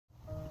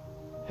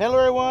Hello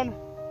everyone,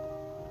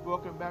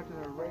 welcome back to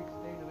the Race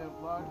Day Event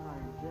Vlog. I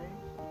am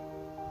James,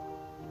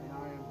 and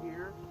I am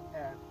here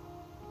at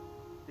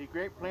the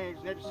Great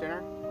Plains Nature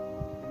Center.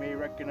 You may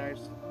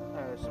recognize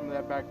some of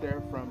that back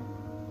there from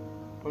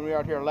when we were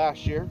out here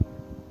last year.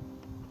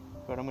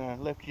 But I'm going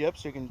to lift you up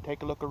so you can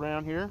take a look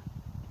around here.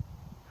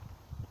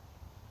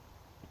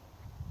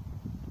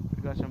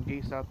 We got some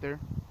geese out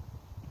there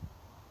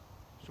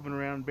swimming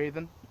around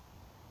bathing.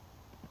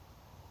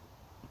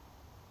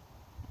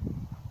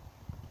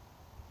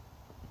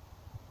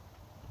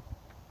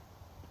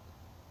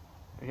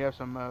 We have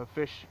some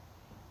fish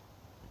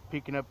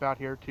peeking up out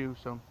here too,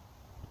 so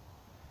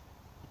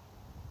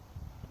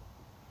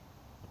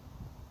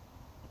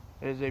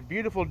it is a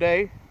beautiful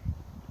day.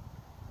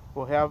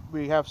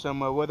 We have some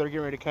weather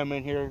getting ready to come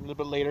in here a little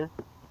bit later,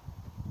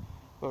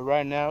 but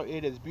right now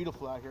it is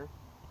beautiful out here.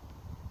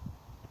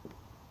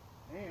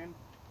 And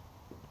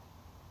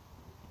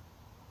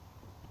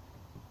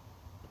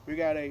we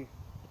got a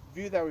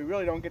view that we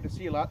really don't get to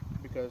see a lot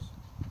because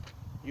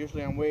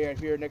usually I'm way out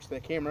here next to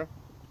the camera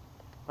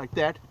like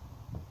that,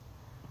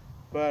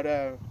 but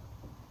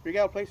we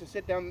got a place to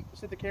sit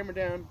the camera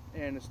down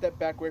and step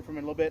back away from it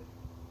a little bit,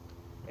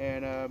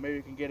 and maybe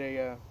we can get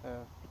a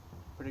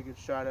pretty good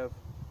shot of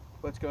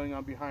what's going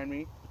on behind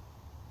me.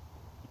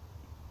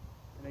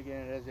 And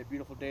again, it is a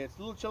beautiful day. It's a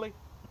little chilly,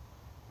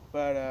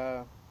 but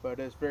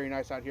it's very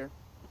nice out here.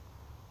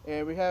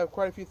 And we have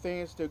quite a few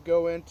things to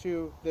go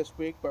into this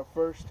week, but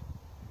first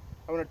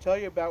I want to tell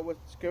you about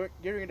what's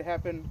getting to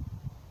happen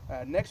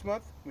next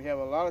month. We have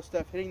a lot of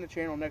stuff hitting the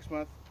channel next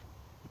month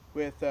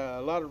with a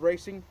lot of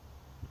racing.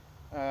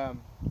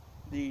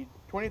 The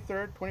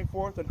 23rd,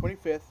 24th, and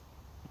 25th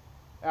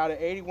out at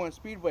 81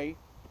 Speedway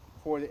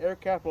for the Air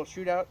Capital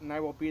Shootout, and I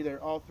will be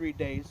there all 3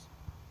 days.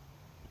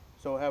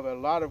 So we'll have a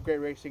lot of great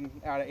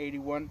racing out at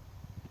 81.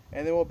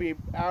 And then we'll be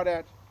out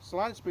at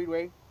Salina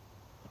Speedway.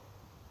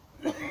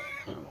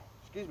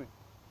 Excuse me.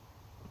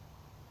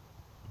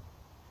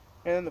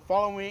 And then the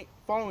following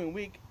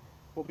week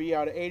we'll be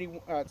out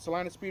at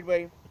Salina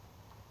Speedway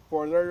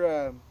for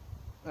their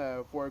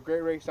for a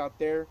great race out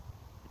there.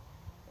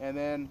 And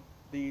then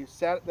the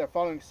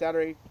following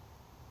Saturday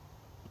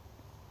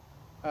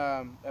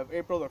of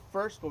April the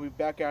 1st, we'll be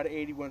back out at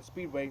 81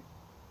 Speedway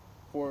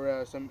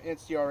for some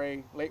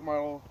NCRA late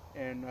model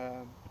and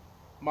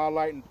Model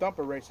Light and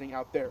Thumper racing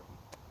out there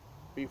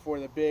before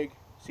the big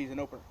season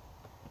opener.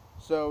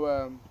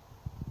 So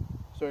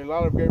so a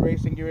lot of great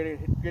racing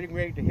getting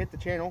ready to hit the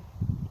channel.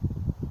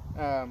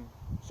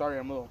 Sorry,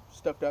 I'm a little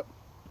stuffed up.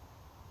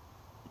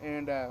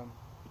 And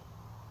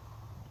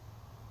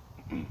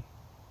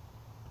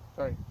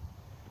sorry.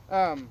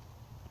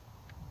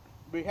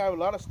 We have a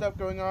lot of stuff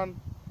going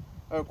on.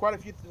 Quite a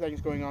few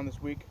things going on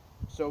this week,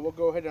 so we'll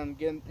go ahead and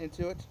get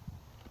into it.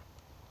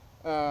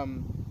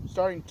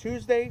 Starting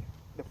Tuesday,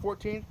 the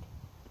 14th,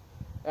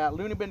 at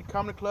Looney Bin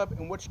Comedy Club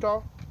in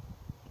Wichita,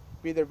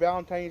 be their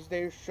Valentine's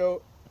Day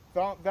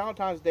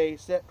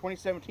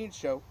 2017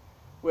 show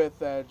with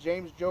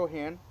James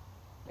Johan,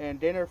 and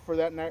dinner for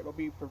that night will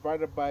be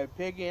provided by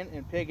Pig In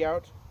and Pig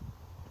Out.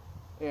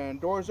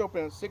 And doors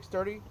open at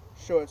 6:30,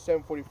 show at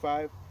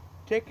 7:45.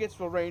 Tickets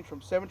will range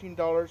from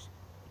 $17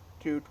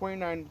 to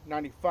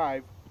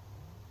 $29.95,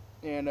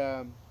 and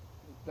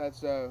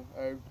that's a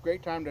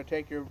great time to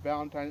take your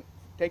Valentine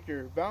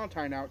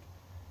out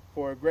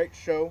for a great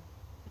show,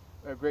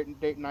 a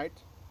great date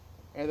night.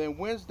 And then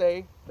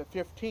Wednesday, the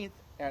 15th,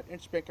 at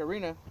Inchbank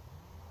Arena,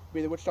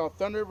 be the Wichita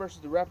Thunder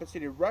versus the Rapid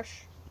City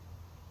Rush.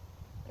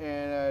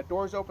 And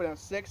doors open at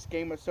 6,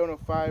 game at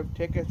 7:05.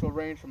 Tickets will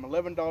range from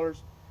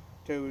 $11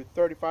 to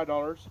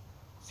 $35.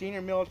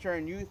 Senior, military,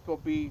 and youth will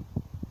be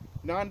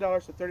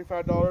 $9 to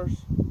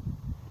 $35.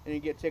 And you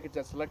get tickets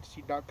at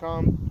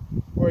selectseat.com,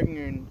 or you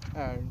can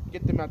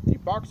get them at the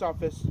box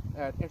office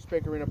at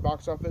Inchbank Arena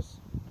box office.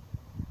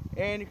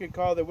 And you can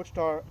call the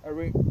Wichita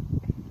Arena,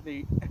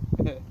 the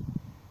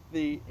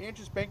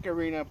Inchbank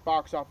Arena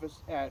box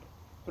office at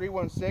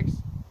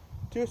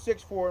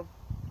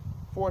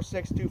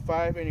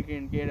 316-264-4625, and you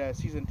can get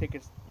season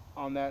tickets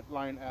on that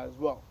line as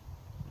well.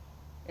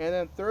 And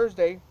then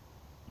Thursday,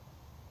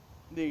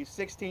 the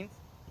 16th,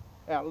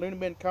 at Looney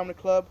Bin Comedy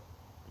Club,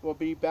 we'll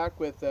be back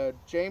with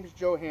James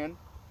Johan.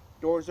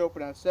 Doors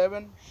open at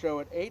 7, show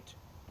at 8,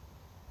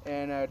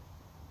 and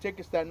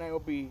tickets that night will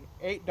be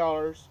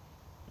 $8,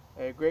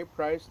 a great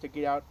price to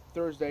get out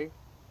Thursday.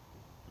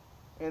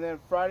 And then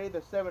Friday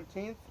the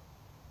 17th,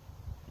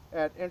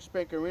 at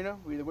Inchbank Arena,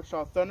 will be the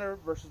Wichita Thunder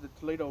versus the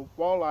Toledo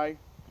Walleye,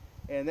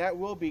 and that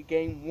will be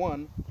game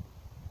 1.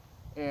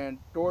 And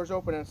doors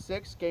open at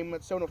 6, game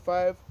at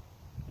 7:05,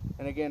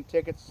 and again,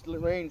 tickets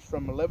range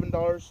from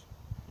 $11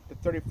 to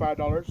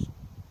 $35.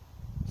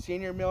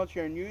 Senior,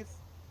 military, and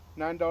youth,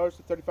 $9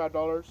 to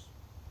 $35,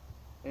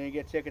 and you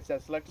get tickets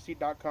at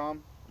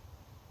selectseat.com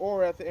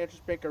or at the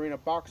Inchbank Arena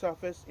box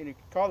office, and you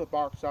can call the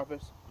box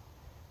office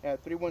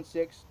at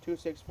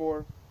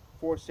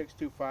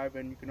 316-264-4625,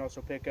 and you can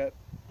also pick up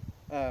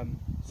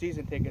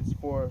season tickets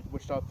for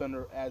Wichita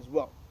Thunder as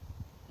well.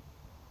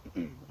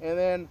 And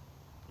then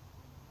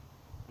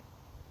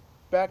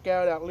back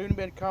out at Looney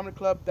Bin Comedy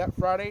Club that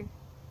Friday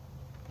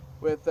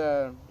with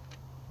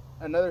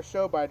another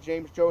show by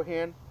James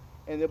Johan,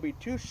 and there'll be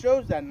 2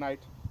 shows that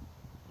night.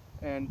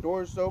 And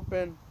doors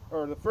open,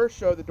 or the first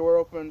show, the door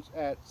opens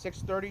at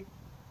 6:30,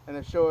 and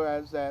the show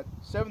is at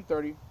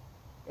 7:30.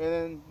 And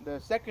then the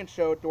second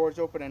show, doors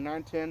open at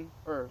 9:10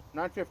 or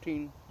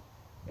 9:15,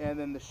 and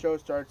then the show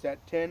starts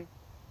at 10.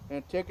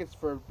 And tickets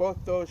for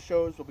both those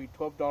shows will be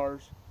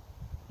 $12.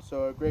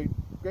 So a great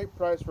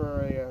price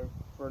for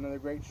another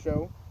great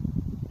show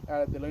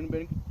out at the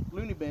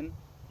Looney Bin.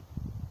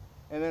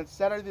 And then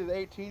Saturday the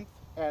 18th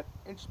at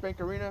Inch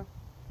Bank Arena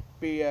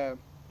be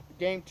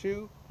Game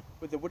 2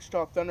 with the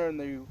Wichita Thunder and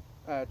the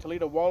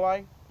Toledo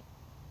Walleye.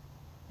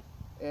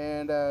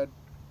 And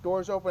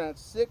doors open at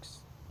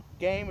 6.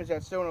 Game is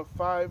at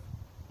 7:05.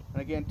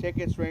 And again,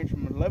 tickets range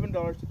from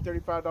 $11 to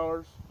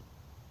 $35.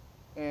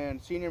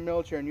 And senior,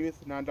 military, and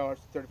youth,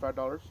 $9 to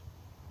 $35.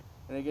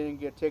 And again, you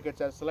can get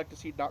tickets at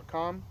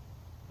selectaseat.com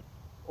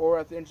or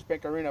at the Inch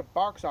Bank Arena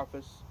box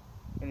office.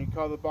 And you can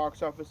call the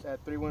box office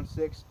at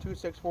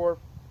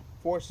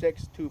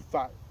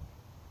 316-264-4625.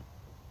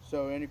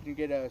 So, and you can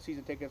get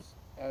season tickets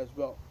as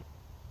well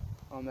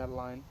on that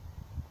line.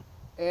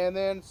 And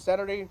then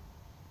Saturday,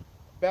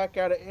 back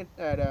out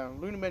at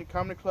Looney Bin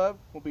Comedy Club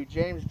will be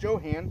James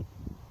Johan.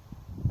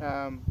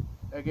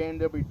 Again,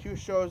 there'll be 2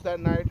 shows that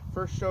night.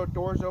 First show,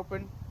 doors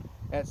open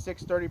at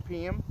 6:30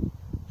 p.m.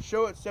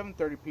 Show at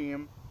 7:30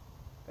 p.m.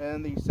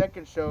 And the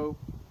second show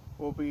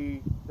will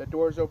be the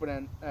doors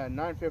open at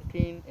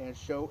 9:15 and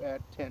show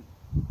at 10.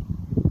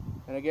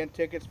 And again,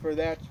 tickets for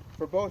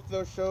both of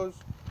those shows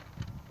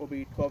will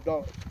be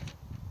 $12.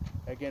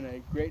 Again, a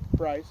great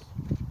price.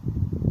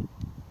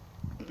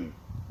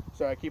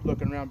 So I keep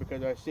looking around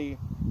because I see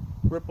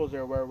ripples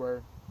everywhere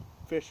where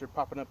fish are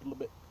popping up a little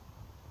bit.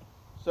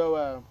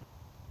 So,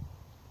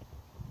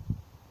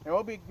 and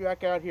we'll be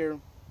back out here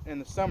in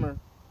the summer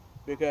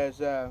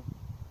because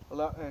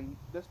and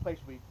this place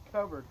will be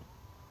covered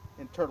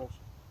in turtles.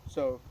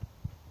 So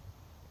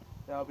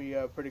that'll be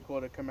pretty cool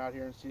to come out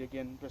here and see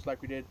again, just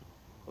like we did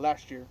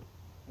last year.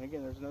 And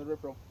again, there's another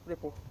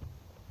ripple.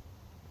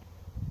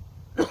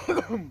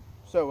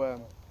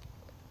 So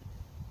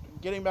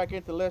getting back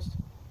into the list,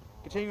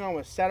 continuing on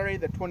with Saturday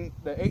the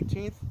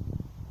 18th,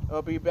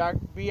 it'll be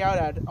out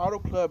at Auto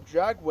Club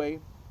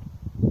Dragway,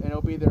 and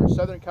it'll be their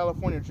Southern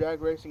California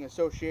Drag Racing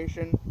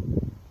Association.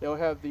 They'll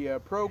have the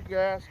Pro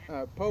Gas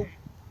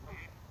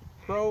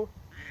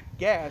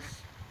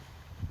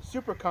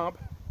Super Comp.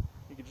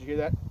 Did you hear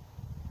that?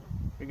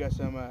 We got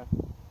some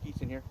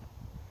geese in here.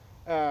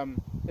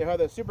 They have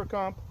the Super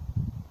Comp,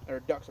 or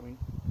ducks, I mean,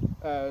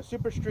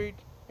 Super Street,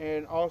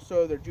 and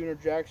also their Junior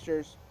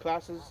Dragsters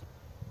classes.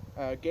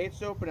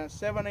 Gates open at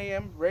 7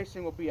 a.m.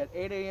 Racing will be at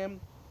 8 a.m.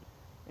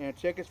 And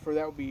tickets for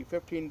that will be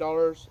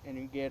 $15. And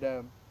you can get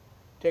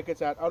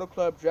tickets at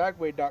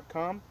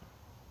AutoClubDragway.com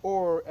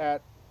or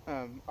at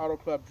Auto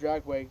Club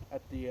Dragway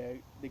at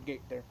the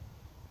gate there.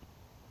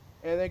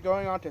 And then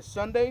going on to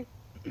Sunday,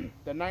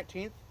 the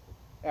 19th,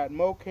 at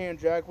Mocan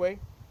Dragway,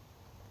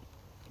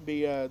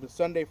 be the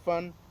Sunday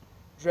Fun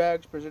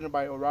Drags presented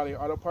by O'Reilly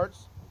Auto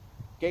Parts.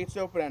 Gates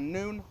open at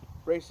noon,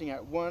 racing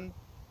at 1,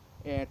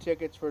 and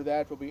tickets for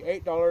that will be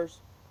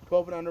 $8.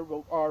 12 and under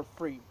are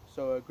free,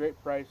 so a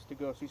great price to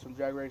go see some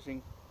drag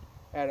racing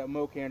at a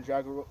Mocan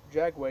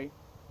Dragway.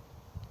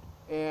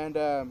 And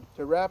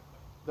to wrap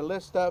the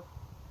list up,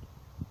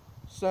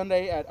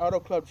 Sunday at Auto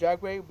Club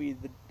Dragway will be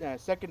the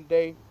second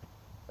day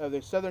of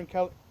the Southern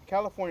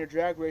California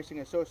Drag Racing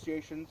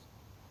Association's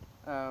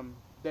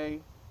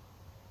day.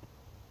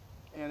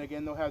 And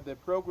again, they'll have the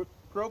Pro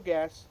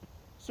Gas,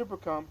 Super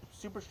Comp,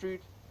 Super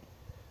Street,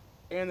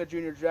 and the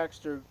Junior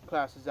Dragster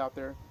classes out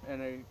there.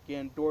 And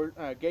again,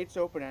 gates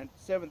open at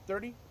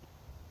 7:30,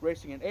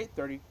 racing at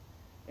 8:30,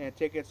 and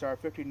tickets are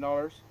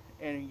 $15.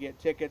 And you can get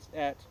tickets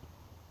at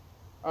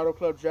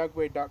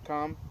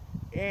AutoClubDragway.com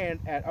and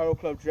at Auto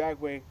Club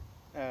Dragway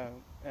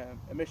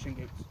admission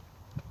gates.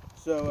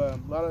 So a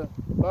lot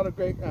of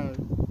great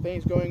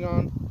things going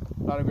on,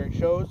 a lot of great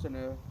shows,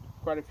 and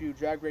quite a few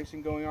drag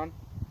racing going on.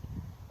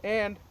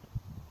 And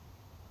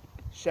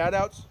shout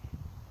outs,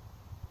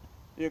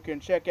 you can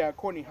check out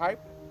Courtney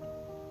Hype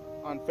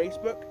on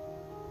Facebook.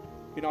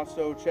 You can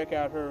also check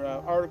out her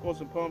articles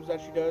and poems that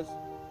she does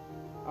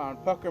on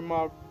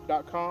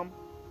puckermob.com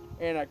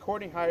and at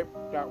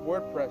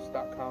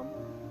courtneyhype.wordpress.com.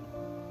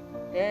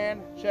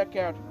 And check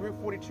out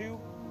Group 42.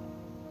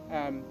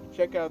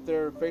 Check out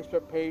their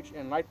Facebook page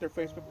and like their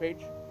Facebook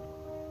page,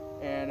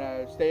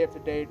 and stay up to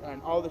date on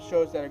all the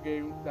shows that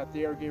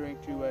they are going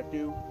to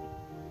do.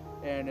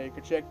 And you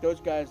can check those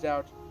guys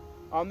out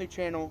on the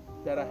channel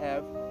that I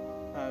have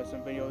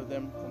some video of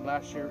them from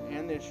last year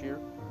and this year.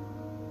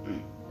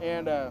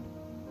 And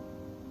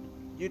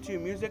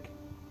YouTube Music,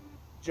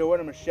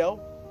 Joanna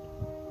Michelle.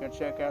 You can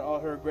check out all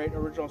her great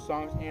original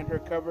songs and her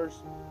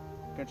covers.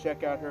 You can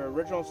check out her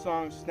original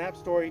songs, Snap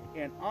Story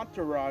and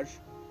Entourage,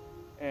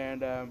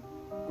 and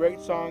great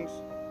songs.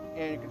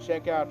 And you can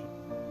check out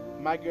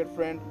my good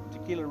friend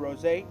Tequila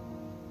Rose.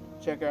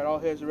 Check out all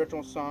his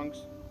original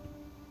songs.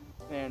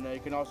 And you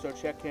can also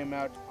check him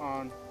out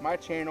on my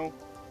channel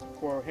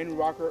for Henry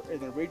Rocker in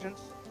the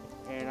Regents,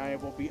 and I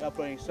will be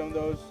uploading some of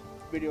those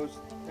videos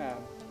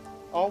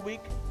all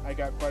week. I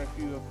got quite a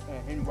few of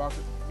Henry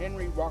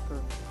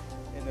Rocker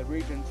in the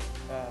Regents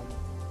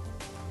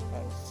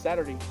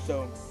Saturday,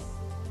 so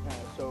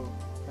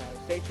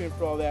stay tuned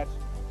for all that.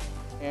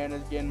 And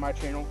again, my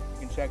channel,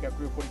 you can check out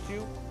Group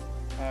 42,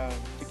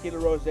 Tequila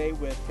Rosé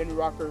with Henry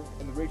Rocker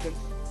in the Regents,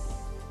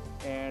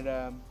 and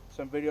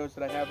some videos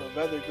that I have of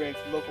other great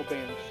local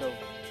bands, so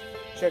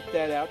check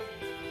that out.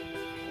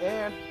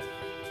 And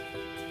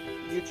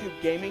YouTube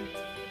Gaming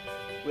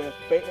with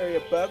Bay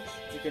Area Bugs,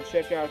 you can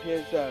check out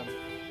his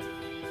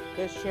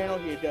channel.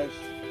 He does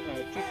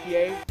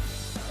GTA,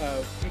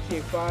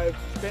 GTA 5,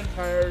 Spin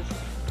Tires,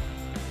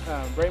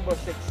 Rainbow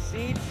Six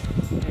Siege,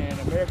 and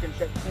American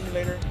Truck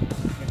Simulator.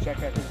 You can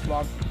check out his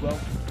vlogs as well,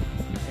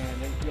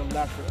 and you'll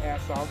laugh your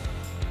ass off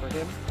for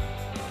him.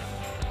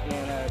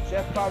 And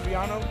Jeff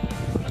Fabiano,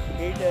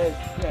 he does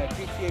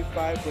GTA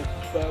 5 with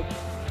Bugs,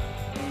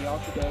 and he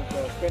also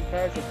does Spin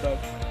Tires with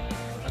Bugs,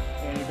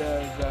 and he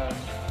does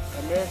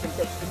American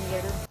Truck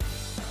Simulator,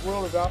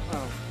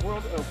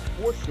 World of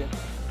Warships,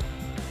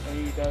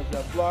 and he does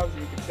vlogs.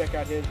 And you can check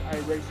out his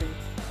iRacing,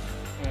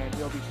 and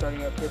he'll be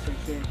starting up here pretty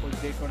soon for the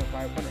Daytona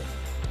 500.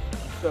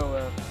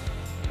 So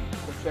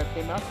check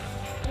him out,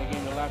 and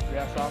again, you'll laugh your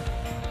ass off.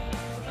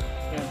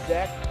 And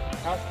Zach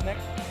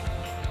Houseknecht,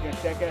 you can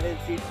check out his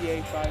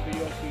GTA 5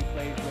 videos. He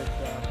plays with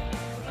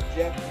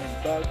Jeff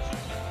and Bugs,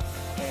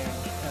 and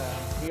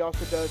he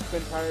also does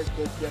Spin Tires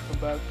with Jeff and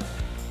Bugs,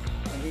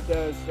 and he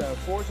does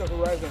Forza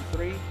Horizon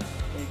 3, and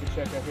you can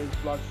check out his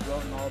vlogs as well,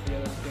 and all the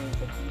other things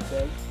that he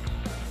does,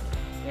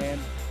 and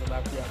you'll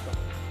laugh your ass off.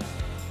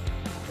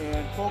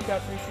 And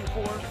Polka324,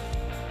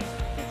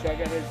 you can check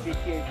out his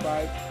GTA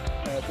 5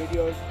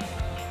 videos.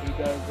 He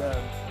does.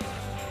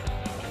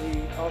 He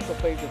also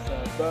plays with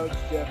Bugs,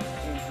 Jeff,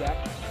 and Zach.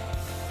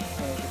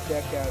 And you can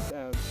check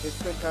out his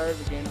Spin Tires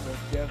again with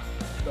Jeff,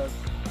 Bugs,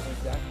 and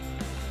Zach.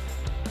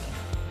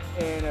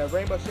 And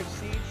Rainbow Six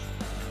Siege,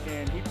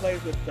 and he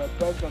plays with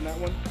Bugs on that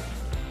one.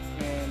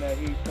 And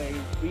he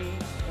plays Beam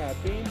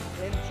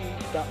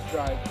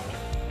NG.Drive.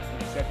 You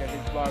can check out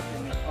his vlogs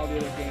and all the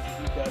other games that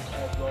he does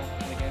as well.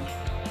 And again,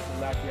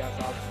 you'll laugh your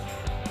ass off.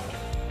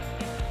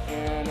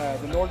 And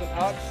the Northern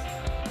Alex,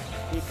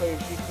 he plays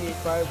GTA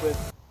 5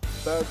 with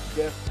Bugs,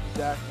 Jeff,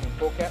 Zach, and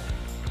Polecat.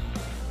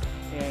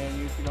 And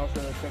you can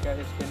also check out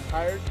his Spin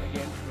Tires,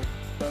 again, with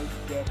Bugs,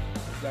 Jeff,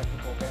 Zach,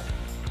 and Polecat.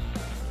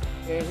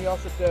 And he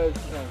also does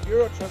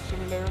Euro Truck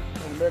Simulator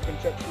and American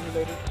Truck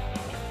Simulator,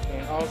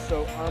 and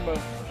also Arma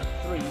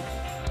 3. You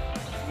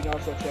can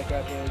also check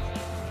out his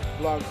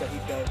vlogs that he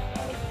does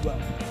as well.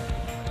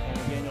 And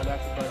again, you'll have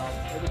to put off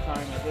every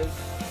time at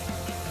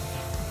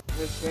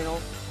his channel,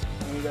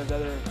 and he does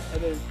other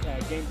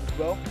games as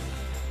well.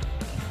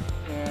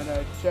 And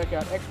check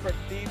out Expert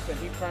Thief, and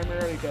he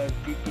primarily does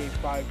GTA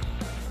 5,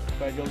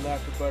 but you'll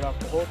have to put off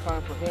the whole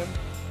time for him,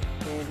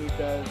 and he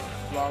does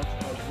vlogs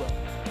as well.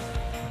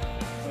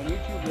 And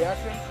YouTube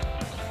reactions,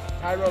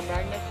 Tyro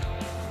Magnus,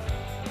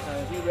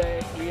 he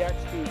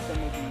reacts to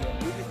some of the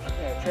music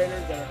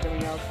trailers that are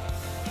coming out,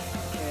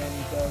 and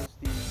he does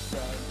the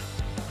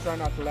Try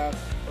Not to Laugh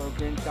or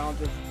Grin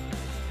challenges,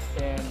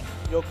 and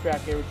you'll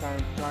crack every time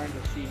trying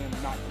to see him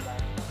not to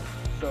laugh.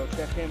 So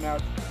check him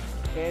out,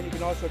 and you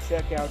can also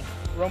check out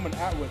Roman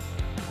Atwood.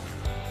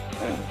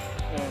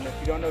 And if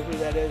you don't know who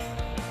that is,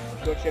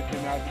 go check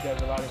him out. He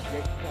does a lot of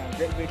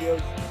great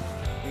videos.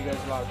 He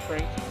does a lot of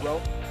pranks as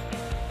well,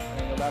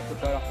 and you'll have to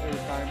butt off every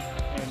time.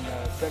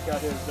 And check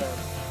out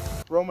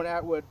his Roman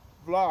Atwood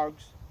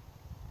vlogs,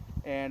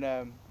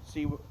 and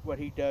see what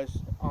he does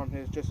on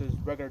his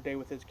regular day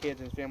with his kids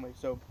and his family.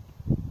 So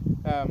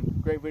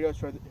great videos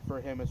for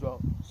him as well.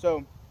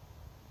 So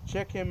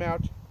check him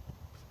out,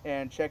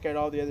 and check out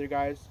all the other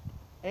guys,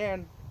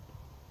 and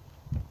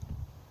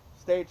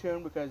stay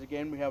tuned, because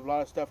again, we have a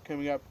lot of stuff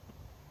coming up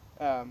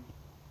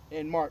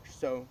in March.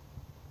 So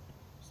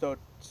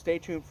stay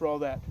tuned for all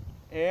that,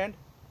 and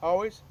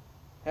always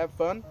have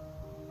fun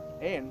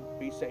and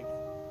be safe.